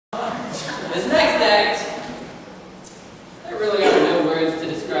This next act, there really are no words to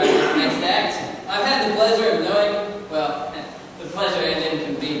describe this next act. I've had the pleasure of knowing, well, the pleasure and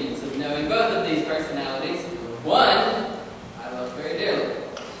inconvenience of knowing both of these personalities. One, I love very dearly.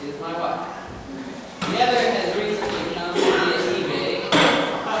 She is my wife. The other has recently come via eBay,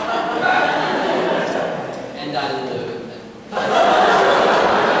 and I loathe them.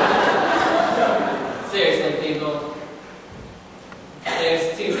 Seriously, people. There's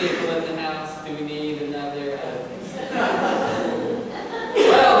two people in the house. Do we need another? I don't think so.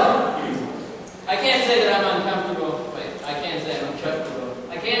 Well, I can't say that I'm uncomfortable. Wait, I can't say I'm uncomfortable.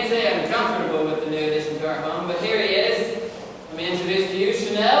 I can't say I'm comfortable with the new addition to our home, but here he is. Let me introduce to you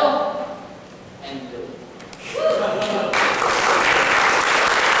Chanel and Billy.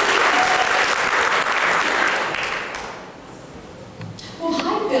 Well,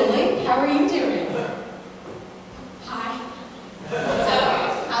 hi, Billy. How are you doing? Hi. So,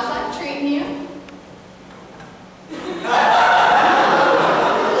 how's that treating you?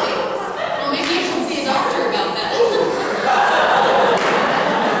 Well, maybe you should see a doctor about that.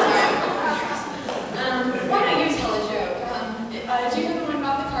 Why don't you tell a joke? Did you hear the one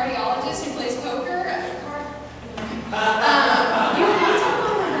about the cardiologist who plays poker?